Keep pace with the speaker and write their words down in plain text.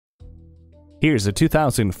Here's a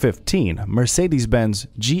 2015 Mercedes-Benz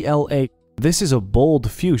GLA. This is a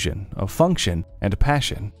bold fusion of function and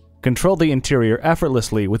passion. Control the interior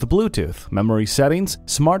effortlessly with Bluetooth, memory settings,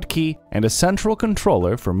 smart key, and a central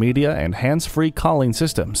controller for media and hands-free calling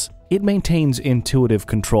systems. It maintains intuitive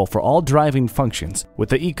control for all driving functions with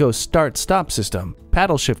the Eco Start-Stop system,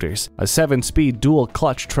 paddle shifters, a 7-speed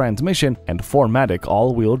dual-clutch transmission, and 4MATIC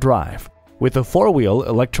all-wheel drive. With a 4-wheel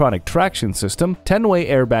electronic traction system, 10-way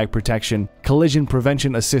airbag protection, collision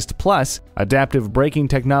prevention assist plus, adaptive braking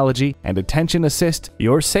technology, and attention assist,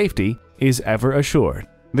 your safety is ever assured.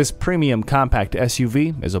 This premium compact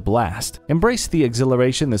SUV is a blast. Embrace the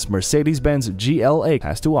exhilaration this Mercedes-Benz GLA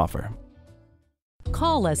has to offer.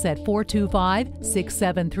 Call us at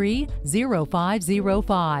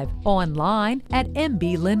 425-673-0505, online at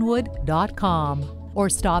mblynnwood.com, or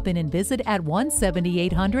stop in and visit at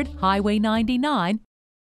 17800 Highway 99,